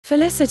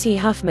Felicity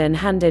Huffman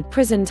handed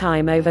prison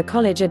time over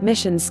college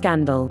admissions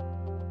scandal.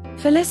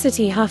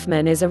 Felicity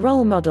Huffman is a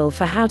role model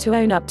for how to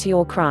own up to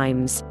your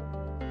crimes.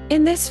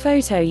 In this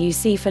photo you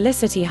see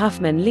Felicity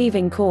Huffman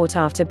leaving court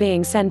after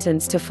being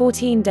sentenced to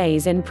 14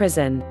 days in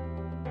prison.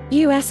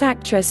 U.S.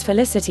 actress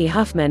Felicity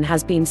Huffman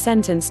has been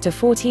sentenced to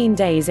 14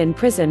 days in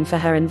prison for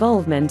her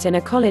involvement in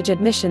a college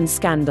admissions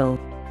scandal.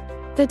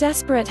 The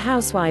Desperate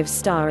Housewives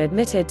star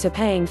admitted to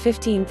paying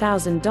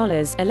 $15,000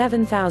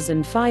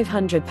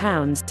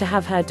 £11,500 to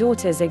have her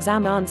daughter's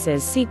exam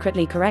answers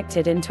secretly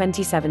corrected in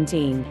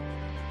 2017.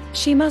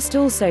 She must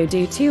also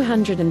do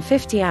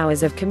 250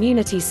 hours of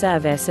community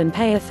service and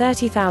pay a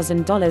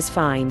 $30,000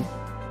 fine.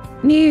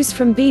 News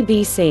from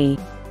BBC.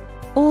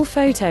 All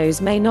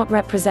photos may not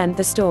represent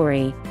the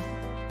story.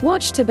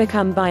 Watch to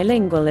become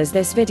bilingual, as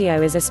this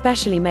video is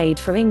especially made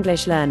for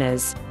English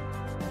learners.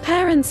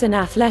 Parents and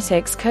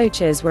athletics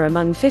coaches were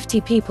among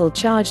 50 people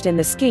charged in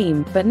the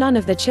scheme, but none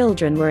of the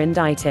children were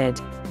indicted.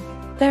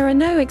 There are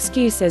no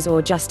excuses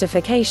or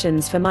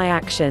justifications for my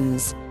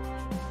actions.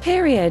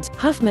 Period,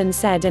 Huffman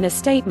said in a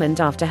statement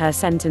after her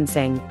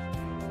sentencing.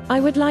 I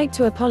would like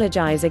to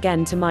apologize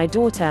again to my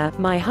daughter,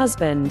 my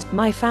husband,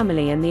 my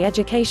family and the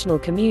educational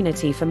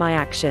community for my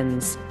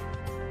actions.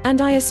 And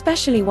I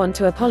especially want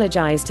to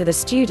apologize to the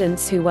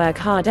students who work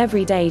hard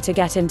every day to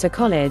get into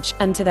college,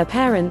 and to their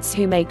parents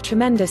who make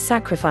tremendous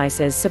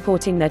sacrifices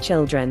supporting their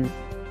children.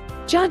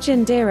 Judge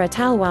Indira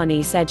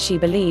Talwani said she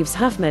believes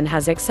Huffman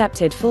has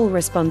accepted full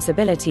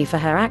responsibility for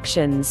her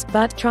actions,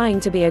 but trying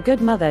to be a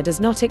good mother does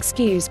not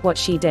excuse what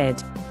she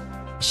did.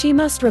 She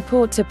must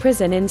report to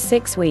prison in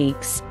 6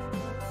 weeks.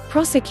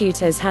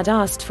 Prosecutors had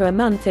asked for a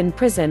month in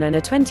prison and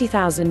a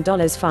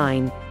 $20,000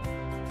 fine.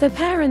 The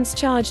parents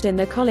charged in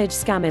the college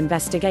scam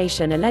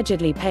investigation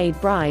allegedly paid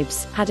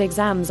bribes, had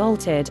exams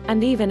altered,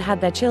 and even had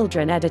their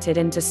children edited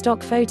into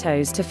stock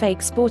photos to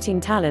fake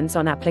sporting talents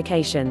on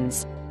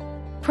applications.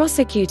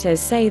 Prosecutors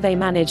say they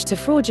managed to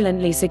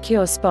fraudulently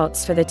secure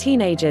spots for the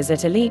teenagers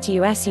at elite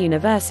U.S.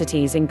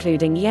 universities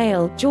including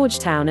Yale,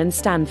 Georgetown and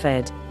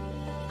Stanford.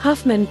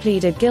 Huffman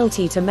pleaded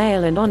guilty to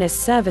mail and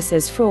honest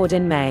services fraud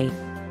in May.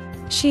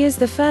 She is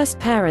the first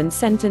parent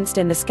sentenced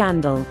in the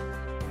scandal.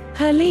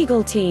 Her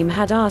legal team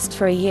had asked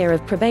for a year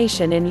of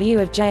probation in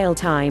lieu of jail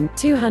time,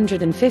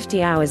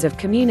 250 hours of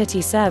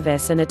community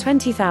service and a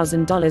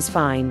 $20,000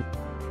 fine.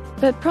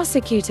 But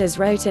prosecutors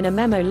wrote in a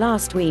memo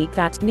last week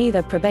that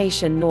neither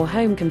probation nor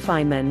home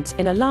confinement,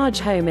 in a large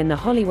home in the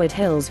Hollywood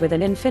Hills with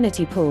an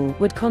infinity pool,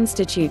 would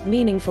constitute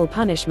meaningful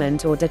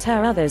punishment or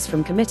deter others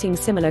from committing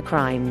similar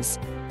crimes.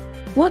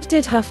 What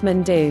did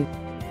Huffman do?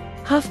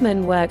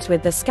 Huffman worked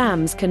with the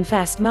scam's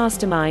confessed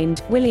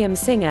mastermind, William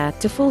Singer,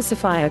 to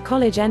falsify a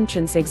college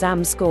entrance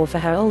exam score for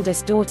her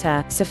oldest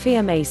daughter,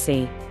 Sophia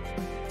Macy.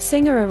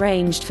 Singer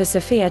arranged for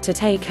Sophia to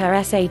take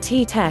her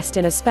SAT test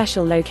in a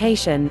special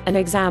location, an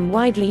exam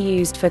widely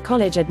used for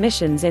college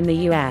admissions in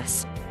the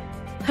U.S.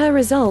 Her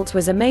result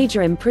was a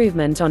major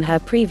improvement on her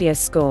previous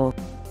score.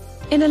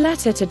 In a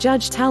letter to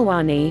Judge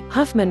Talwani,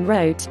 Huffman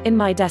wrote, "In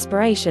my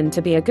desperation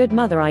to be a good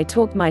mother, I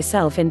talked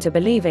myself into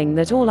believing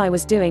that all I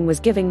was doing was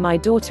giving my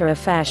daughter a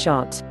fair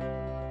shot.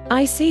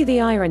 I see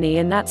the irony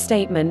in that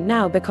statement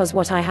now, because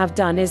what I have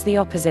done is the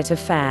opposite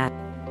of fair.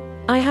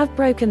 I have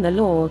broken the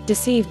law,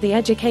 deceived the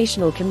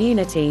educational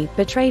community,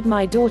 betrayed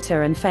my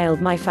daughter and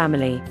failed my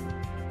family."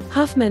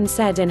 Huffman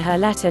said in her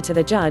letter to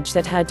the judge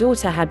that her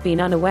daughter had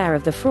been unaware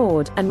of the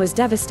fraud, and was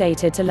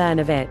devastated to learn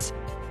of it.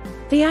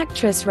 The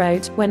actress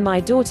wrote, "When my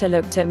daughter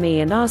looked at me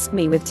and asked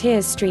me with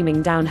tears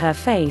streaming down her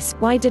face,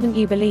 'Why didn't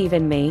you believe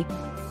in me?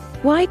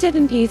 Why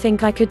didn't you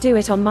think I could do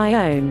it on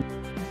my own?'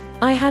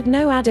 I had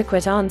no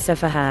adequate answer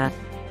for her.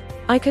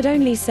 I could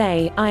only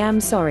say, 'I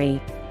am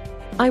sorry.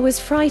 I was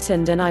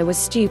frightened and I was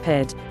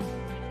stupid.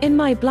 In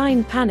my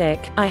blind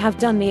panic, I have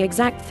done the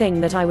exact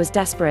thing that I was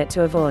desperate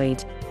to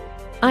avoid.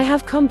 I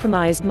have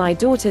compromised my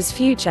daughter's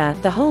future,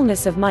 the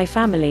wholeness of my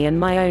family and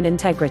my own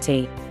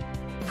integrity."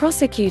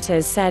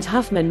 Prosecutors said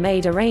Huffman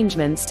made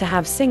arrangements to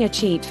have Singer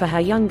cheat for her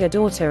younger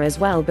daughter as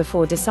well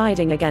before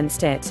deciding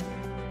against it.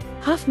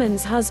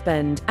 Huffman's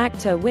husband,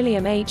 actor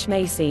William H.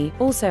 Macy,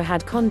 also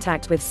had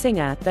contact with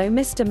Singer, though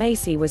Mr.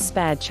 Macy was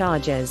spared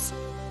charges.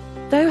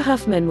 Though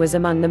Huffman was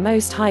among the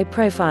most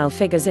high-profile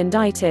figures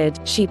indicted,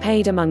 she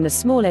paid among the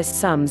smallest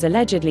sums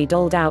allegedly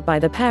doled out by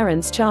the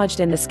parents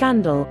charged in the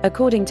scandal,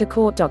 according to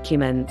court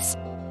documents.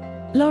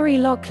 Lori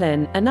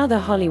Loughlin, another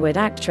Hollywood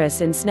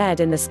actress ensnared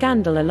in the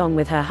scandal along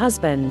with her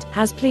husband,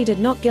 has pleaded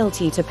not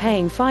guilty to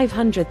paying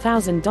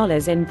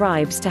 $500,000 in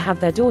bribes to have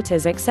their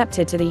daughters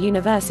accepted to the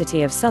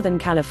University of Southern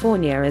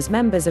California as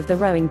members of the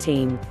rowing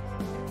team.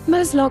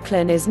 Ms.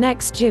 Loughlin is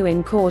next due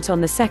in court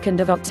on the 2nd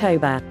of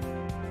October.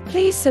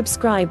 Please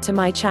subscribe to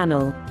my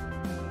channel.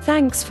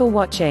 Thanks for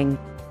watching.